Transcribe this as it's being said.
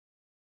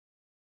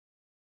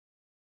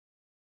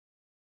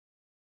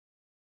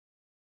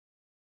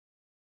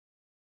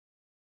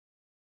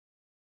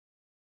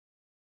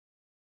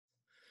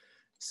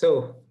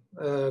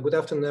Good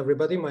afternoon,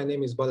 everybody. My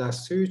name is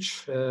Balázs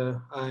Szücs.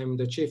 I'm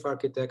the chief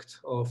architect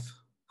of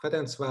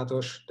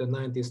Ferencvaros, the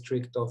 9th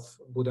district of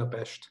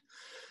Budapest.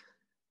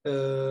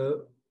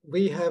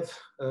 We have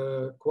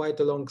quite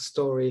a long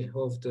story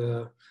of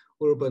the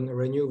urban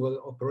renewal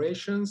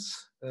operations.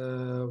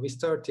 We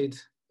started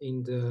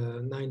in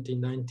the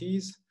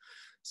 1990s,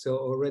 so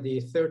already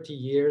 30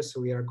 years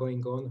we are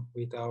going on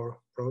with our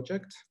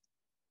project.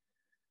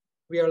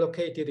 We are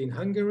located in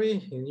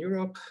Hungary, in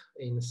Europe,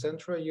 in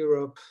Central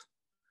Europe.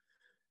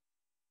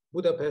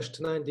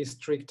 Budapest 9th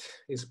district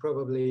is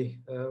probably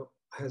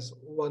has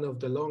one of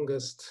the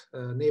longest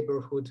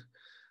neighborhood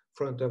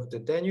front of the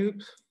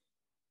Danube.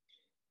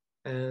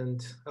 And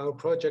our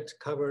project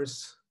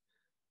covers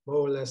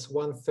more or less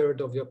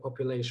 1/3 of the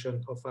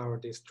population of our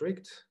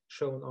district,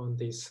 shown on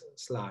this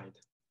slide.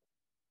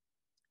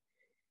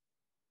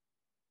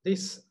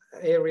 This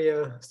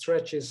area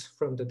stretches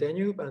from the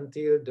Danube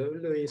until the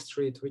Üllői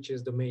Street, which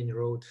is the main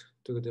road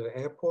to the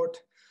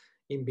airport,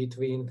 in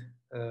between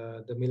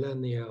the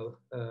Millennial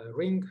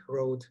Ring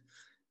Road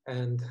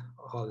and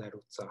Haller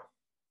utca.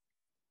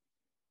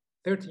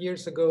 30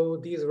 years ago,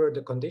 these were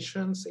the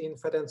conditions in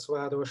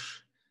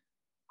Ferencváros.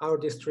 Our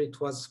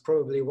district was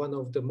probably one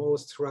of the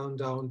most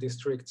run-down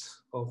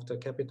districts of the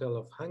capital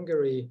of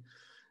Hungary,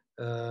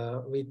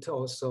 with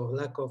also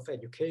lack of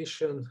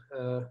education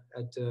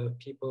at the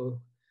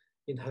people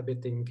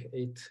inhabiting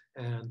it,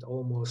 and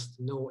almost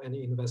no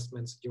any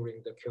investments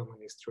during the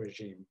communist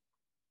regime.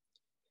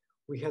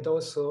 We had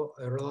also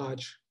a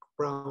large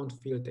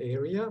brownfield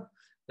area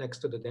next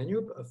to the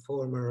Danube. A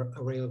former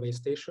railway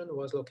station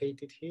was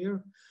located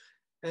here,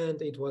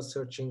 and it was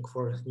searching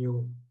for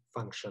new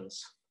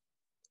functions.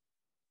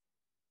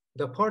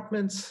 The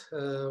apartments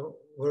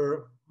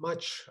were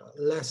much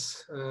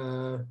less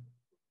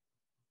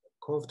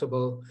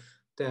comfortable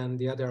than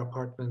the other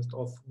apartments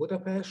of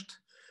Budapest,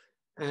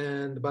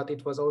 but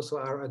it was also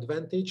our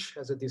advantage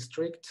as a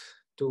district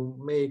to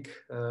make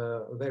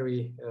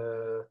very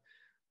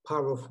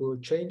powerful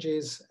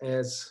changes,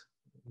 as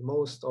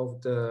most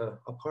of the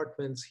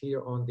apartments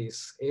here on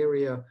this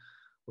area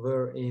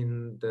were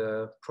in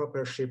the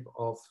proprietorship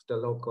of the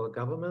local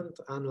government,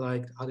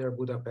 unlike other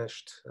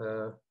Budapest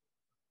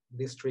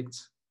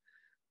districts,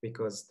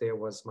 because there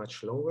was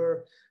much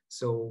lower.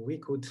 So we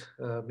could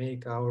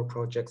make our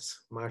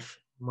projects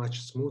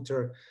much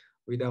smoother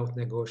without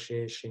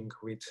negotiating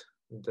with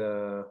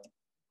the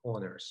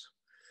owners.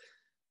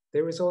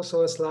 There is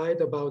also a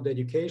slide about the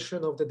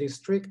education of the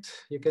district.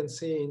 You can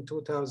see in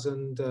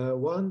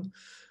 2001,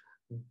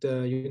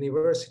 the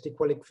university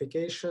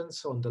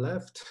qualifications on the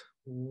left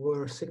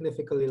were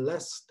significantly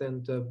less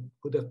than the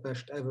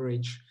Budapest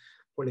average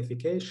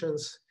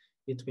qualifications.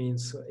 It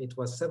means it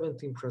was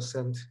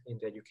 17% in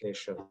the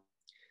education.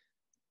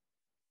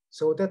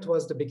 So that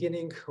was the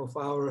beginning of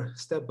our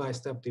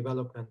step-by-step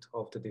development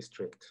of the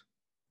district.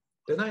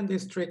 The 9th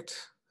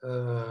district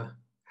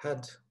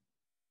had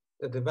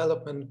a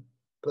development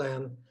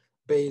plan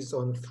based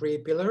on 3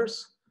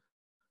 pillars: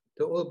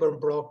 the urban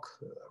block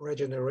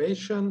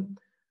regeneration,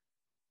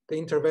 the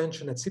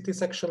intervention at city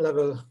section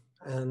level,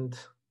 and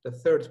the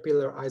 3rd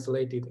pillar,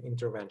 isolated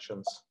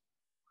interventions.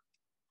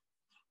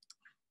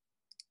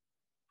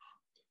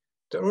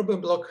 The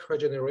urban block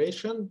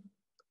regeneration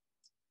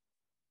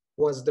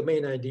was the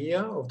main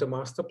idea of the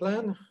master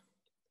plan.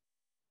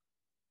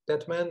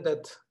 That meant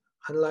that,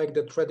 unlike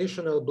the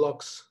traditional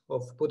blocks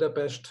of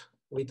Budapest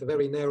with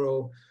very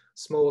narrow,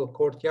 small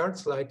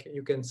courtyards, like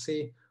you can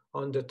see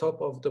on the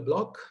top of the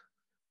block,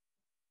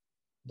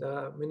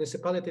 the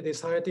municipality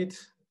decided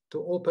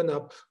to open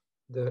up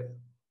the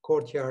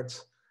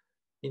courtyards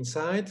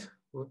inside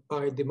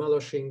by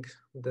demolishing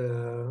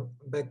the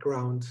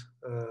background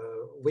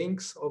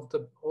wings of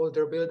the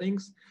older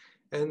buildings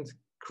and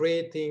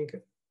creating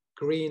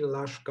green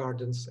lush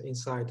gardens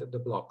inside the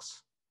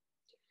blocks.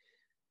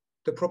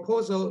 The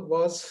proposal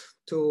was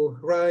to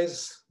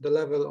raise the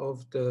level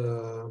of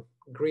the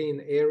green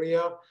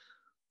area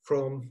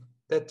from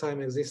that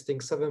time existing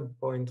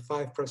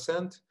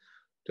 7.5%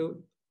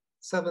 to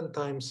 7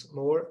 times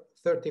more,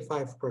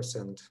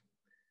 35%.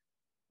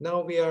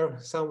 Now we are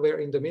somewhere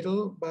in the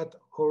middle, but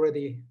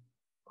already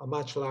a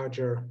much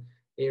larger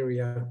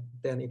area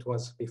than it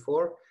was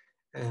before.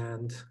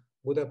 And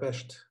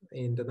Budapest,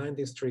 in the 9th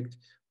district,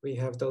 we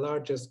have the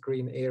largest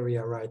green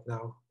area right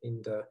now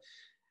in the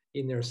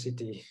inner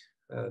city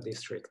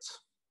districts.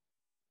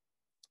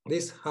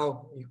 This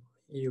how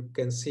you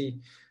can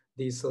see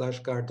these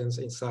lush gardens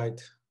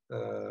inside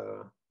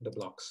the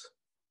blocks.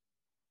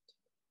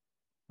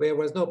 There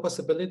was no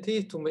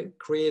possibility to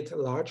create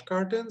large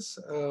gardens.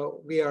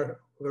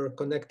 We're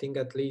connecting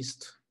at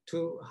least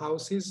 2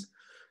 houses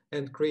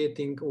and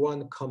creating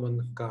 1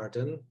 common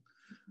garden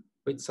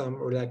with some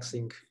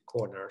relaxing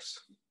corners.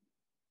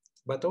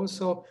 But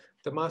also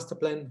the master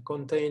plan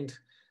contained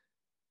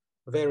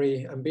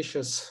very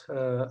ambitious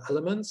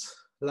elements,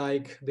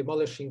 like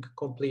demolishing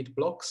complete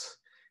blocks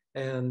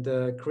and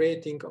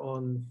creating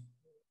on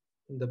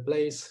the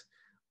place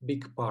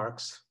big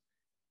parks,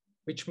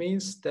 which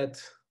means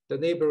that the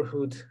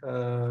neighborhood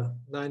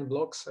 9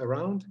 blocks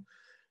around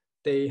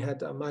they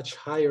had a much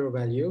higher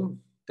value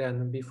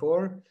than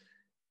before.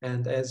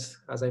 And as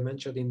I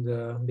mentioned in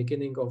the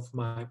beginning of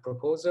my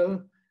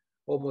proposal,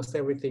 almost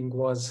everything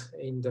was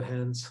in the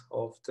hands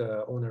of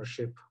the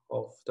ownership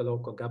of the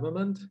local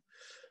government.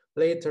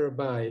 Later,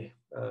 by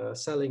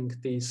selling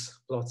these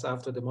plots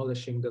after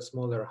demolishing the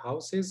smaller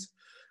houses,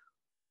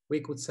 we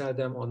could sell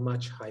them on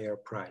much higher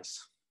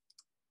price.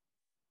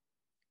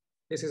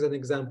 This is an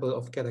example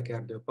of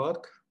Kerekerdő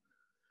Park,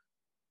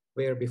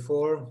 where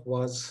before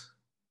was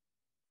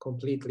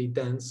completely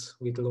dense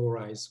with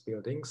low-rise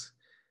buildings.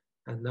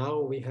 And now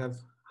we have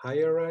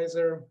higher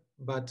riser,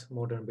 but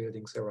modern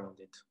buildings around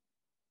it.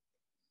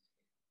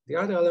 The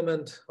other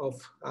element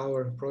of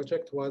our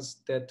project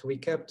was that we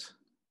kept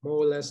more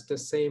or less the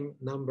same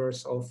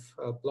numbers of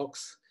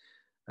blocks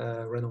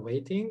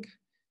renovating,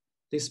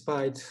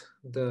 despite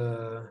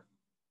the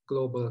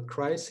global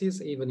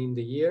crisis. Even in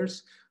the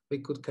years, we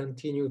could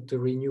continue to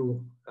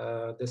renew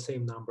the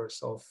same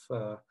numbers of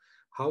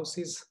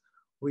houses,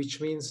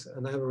 which means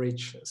an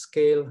average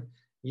scale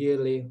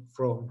yearly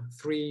from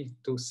 3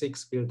 to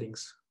 6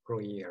 buildings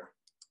per year.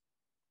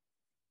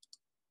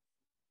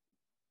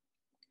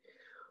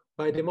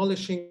 By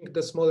demolishing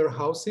the smaller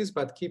houses,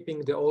 but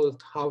keeping the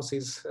old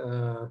houses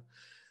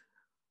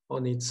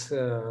on its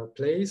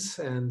place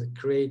and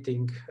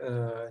creating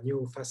a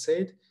new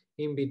facade,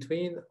 in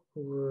between,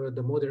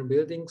 the modern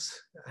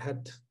buildings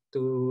had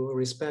to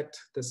respect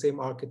the same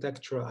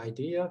architectural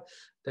idea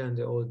than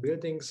the old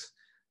buildings.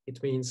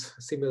 It means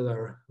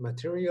similar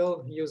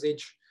material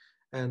usage,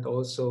 and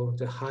also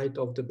the height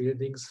of the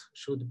buildings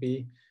should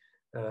be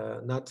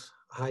not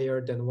higher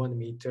than 1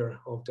 meter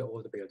of the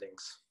old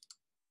buildings.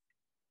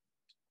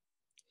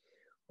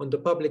 On the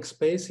public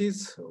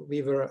spaces,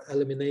 we were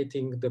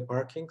eliminating the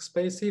parking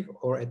spaces,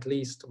 or at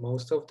least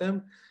most of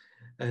them,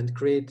 and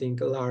creating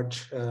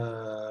large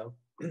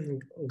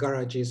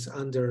garages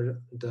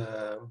under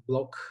the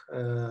block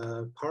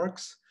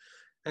parks.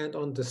 And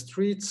on the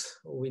streets,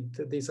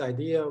 with this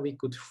idea, we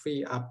could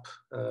free up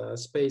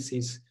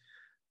spaces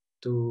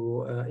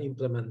to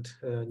implement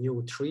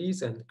new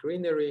trees and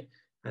greenery,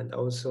 and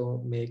also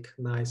make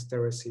nice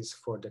terraces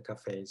for the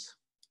cafes.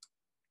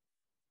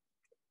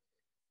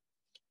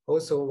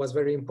 Also, it was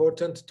very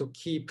important to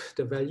keep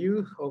the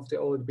value of the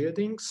old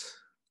buildings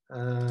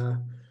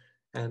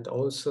and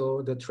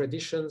also the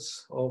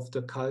traditions of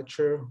the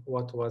culture,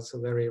 what was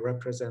very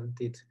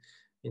represented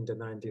in the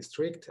 9th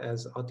district,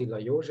 as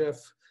Attila József,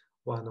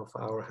 one of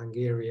our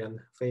Hungarian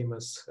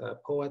famous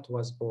poet,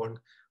 was born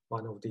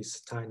one of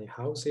these tiny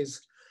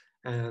houses,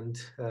 and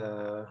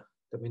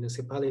the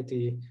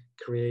municipality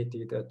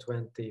created a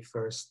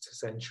 21st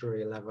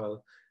century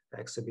level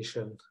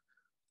exhibition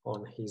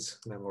on his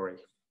memory.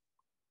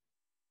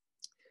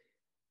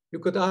 You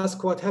could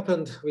ask what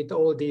happened with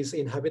all these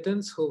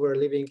inhabitants who were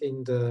living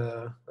in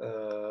the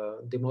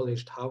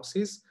demolished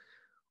houses.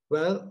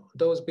 Well,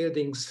 those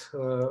buildings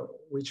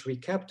which we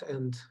kept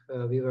and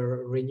we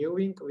were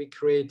renewing, we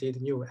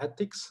created new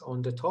attics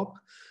on the top,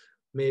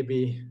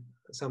 maybe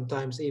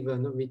sometimes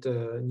even with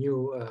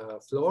new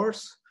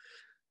floors.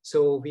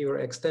 So we were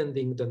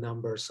extending the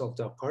numbers of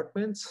the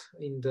apartments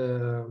in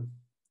the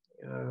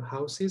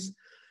houses,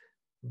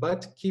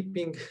 but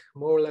keeping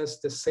more or less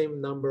the same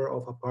number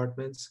of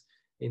apartments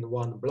in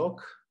one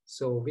block.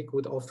 So we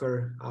could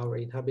offer our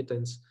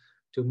inhabitants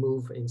to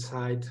move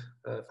inside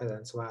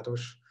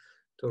Ferencváros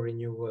to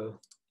renewal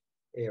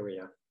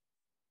area.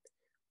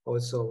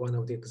 Also, one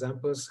of the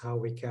examples how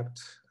we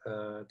kept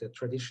the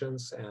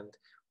traditions, and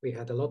we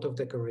had a lot of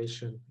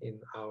decoration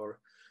in our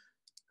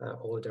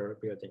older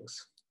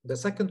buildings. The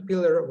second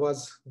pillar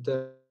was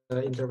the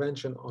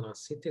intervention on a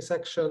city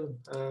section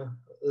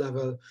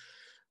level.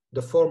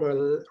 The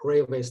former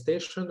railway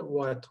station,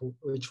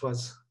 which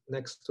was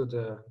next to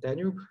the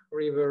Danube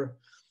River,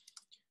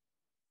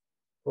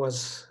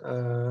 was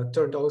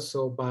turned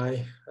also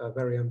by a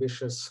very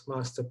ambitious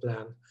master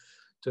plan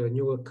to a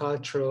new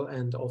cultural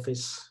and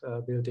office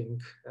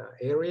building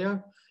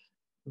area.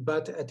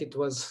 But it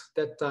was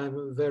that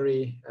time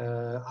very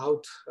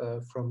out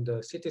from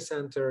the city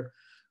center.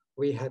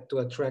 We had to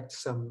attract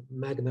some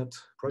magnet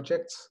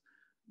projects,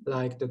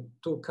 like the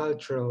 2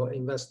 cultural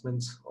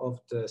investments of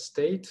the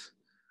state.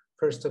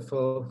 First of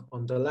all,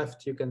 on the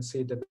left, you can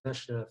see the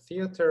National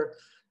Theatre,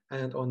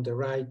 and on the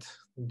right,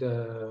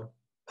 the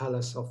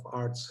Palace of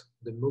Arts,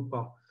 the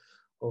MUPA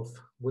of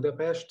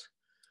Budapest.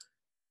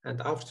 And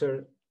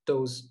after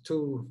those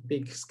 2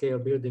 big-scale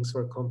buildings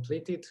were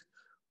completed,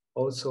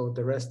 also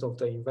the rest of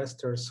the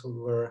investors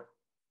were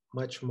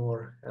much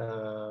more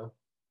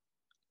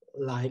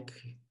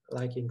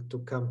liking to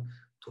come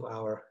to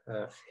our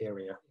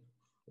area.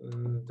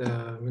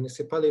 The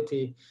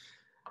municipality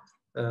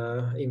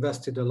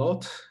invested a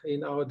lot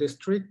in our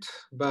district,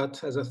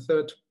 but as a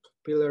third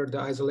pillar, the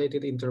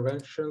isolated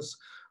interventions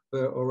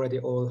were already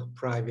all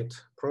private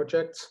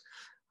projects.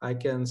 I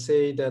can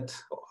say that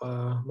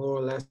more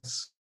or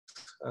less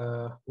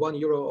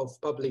 €1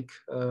 of public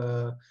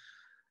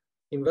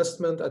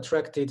investment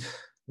attracted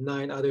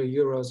 9 other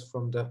euros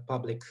from the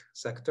public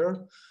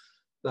sector,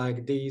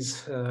 like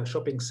these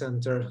shopping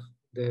center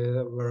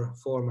There were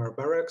former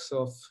barracks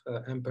of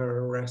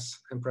Empress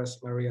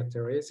Maria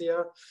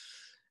Theresia,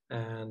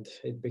 and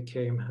it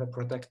became a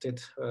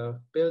protected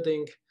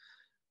building,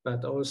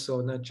 but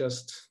also not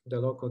just the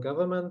local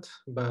government,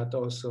 but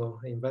also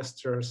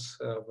investors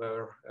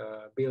were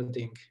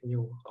building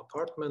new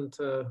apartment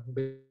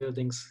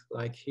buildings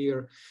like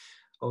here,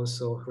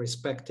 also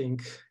respecting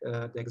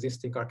the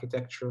existing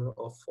architecture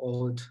of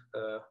old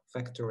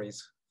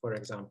factories, for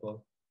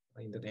example,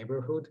 in the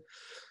neighborhood.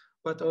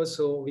 But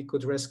also we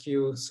could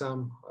rescue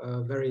some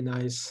very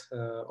nice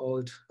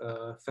old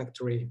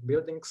factory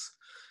buildings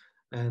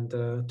and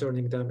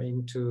turning them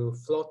into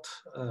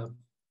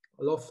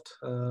loft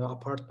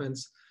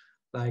apartments,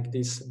 like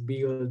this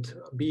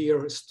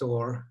beer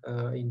store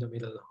in the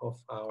middle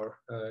of our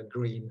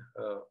green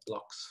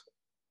blocks.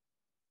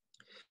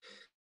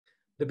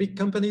 The big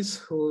companies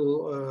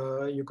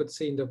who you could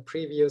see in the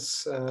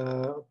previous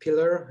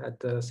pillar at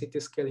the city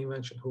scale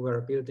invention, who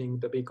were building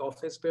the big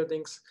office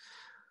buildings,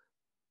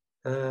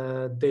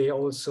 they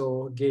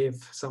also gave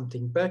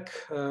something back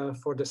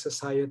for the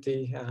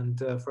society. And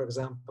for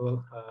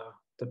example,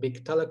 the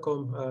big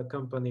telecom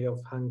company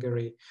of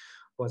Hungary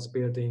was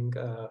building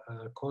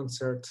a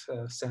concert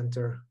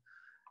center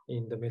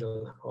in the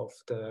middle of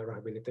the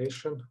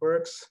rehabilitation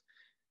works.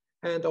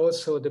 And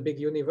also the big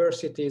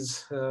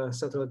universities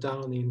settled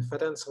down in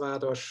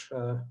Ferencvaros,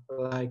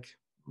 like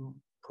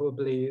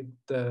probably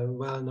the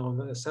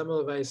well-known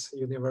Semmelweis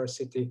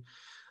University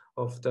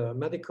of the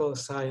medical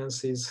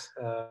sciences,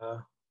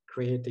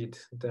 created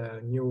the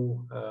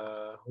new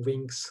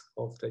wings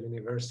of the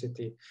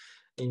university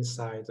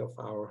inside of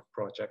our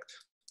project.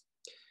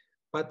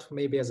 But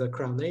maybe as a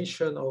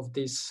crownation of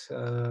this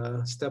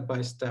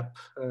step-by-step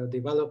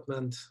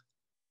development,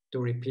 to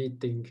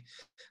repeating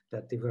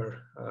that they were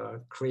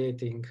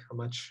creating a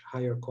much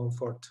higher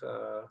comfort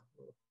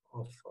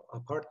of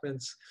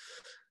apartments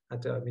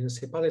at the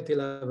municipality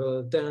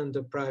level. Then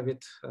the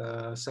private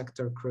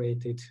sector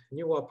created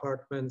new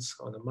apartments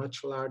on a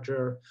much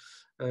larger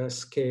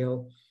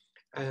scale,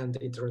 and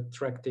it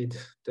attracted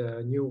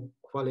the new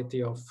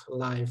quality of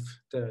life,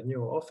 the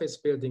new office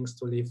buildings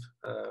to live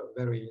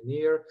very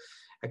near.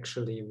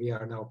 Actually, we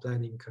are now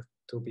planning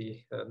to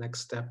be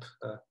next step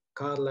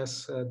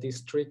carless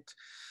district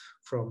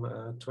from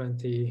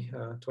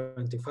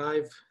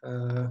 2025,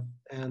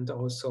 and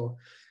also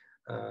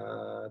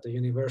the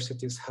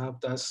universities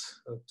helped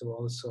us to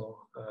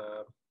also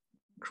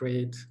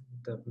create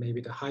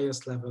maybe the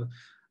highest level.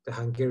 The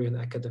Hungarian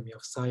Academy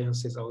of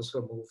Sciences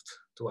also moved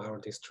to our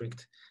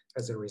district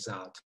as a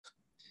result.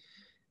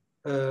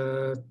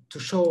 To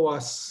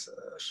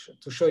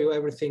show you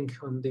everything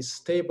on these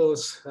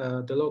tables,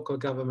 the local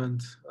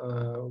government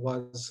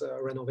was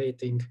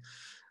renovating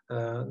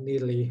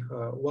nearly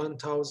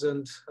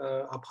 1,000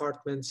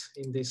 apartments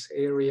in this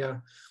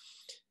area.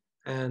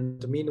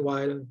 And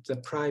meanwhile, the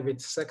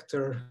private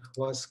sector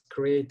was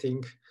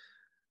creating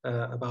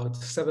about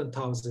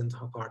 7,000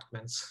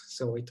 apartments.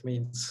 So it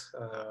means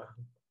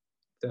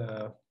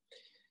the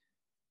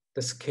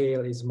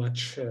scale is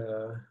much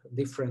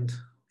different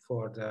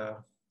for the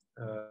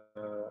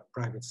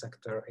private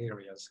sector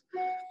areas.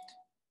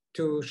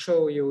 To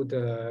show you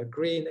the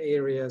green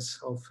areas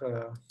of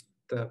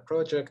the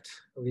project,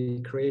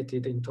 we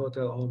created in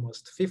total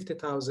almost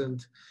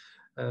 50,000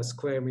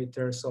 square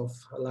meters of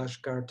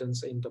lush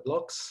gardens in the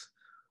blocks,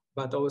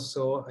 but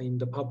also in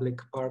the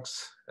public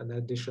parks, an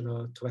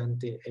additional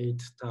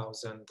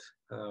 28,000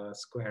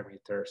 square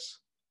meters.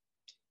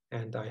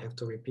 And I have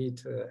to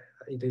repeat,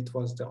 it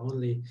was the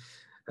only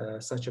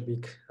such a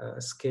big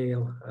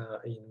scale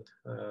in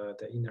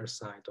the inner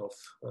side of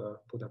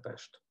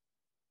Budapest.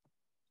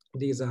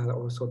 These are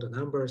also the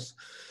numbers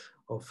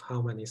of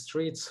how many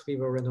streets we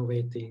were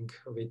renovating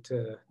with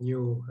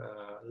new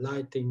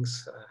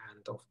lightings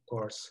and of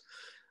course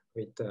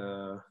with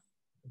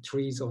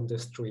trees on the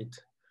street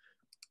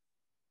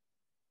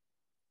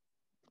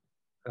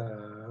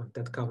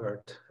that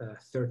covered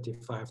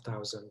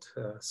 35,000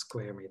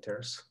 square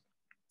meters.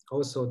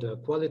 Also the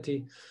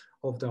quality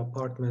of the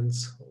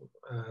apartments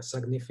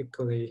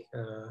significantly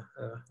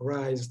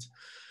raised,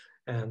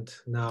 and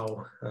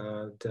now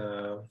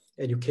the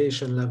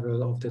education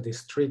level of the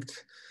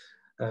district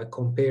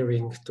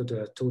comparing to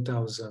the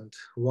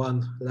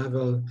 2001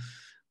 level,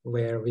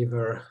 where we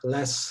were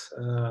less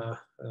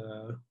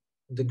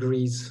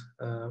degrees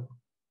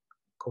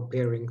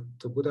comparing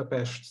to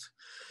Budapest.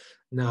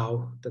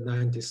 Now the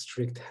 9th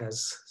district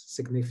has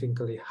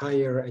significantly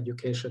higher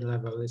education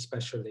level,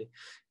 especially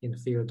in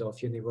field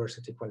of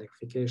university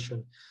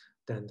qualification,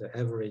 than the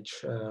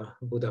average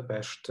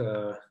Budapest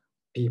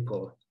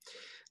people.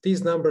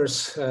 These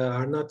numbers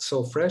are not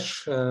so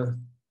fresh.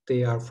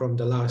 They are from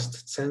the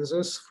last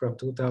census from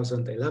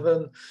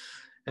 2011,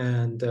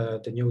 and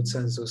the new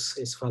census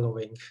is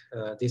following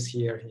this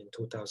year in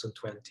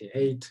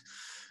 2028.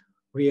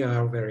 We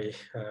are very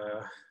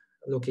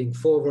looking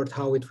forward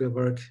how it will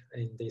work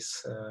in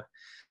this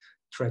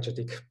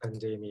tragic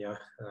pandemic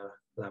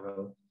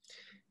level.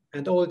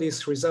 And all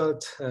this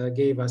result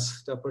gave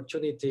us the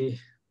opportunity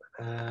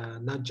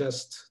not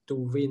just to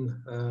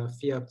win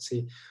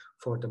FIAPCI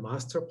for the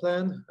master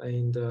plan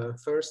in the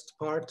first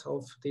part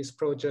of this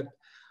project,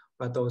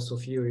 but also a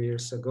few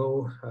years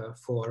ago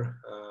for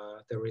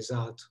the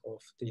result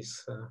of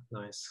this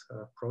nice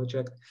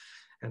project.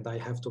 And I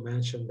have to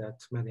mention that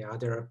many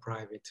other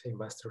private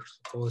investors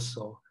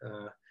also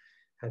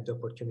had the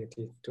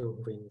opportunity to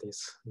win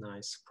this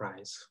nice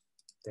prize.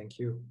 Thank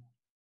you.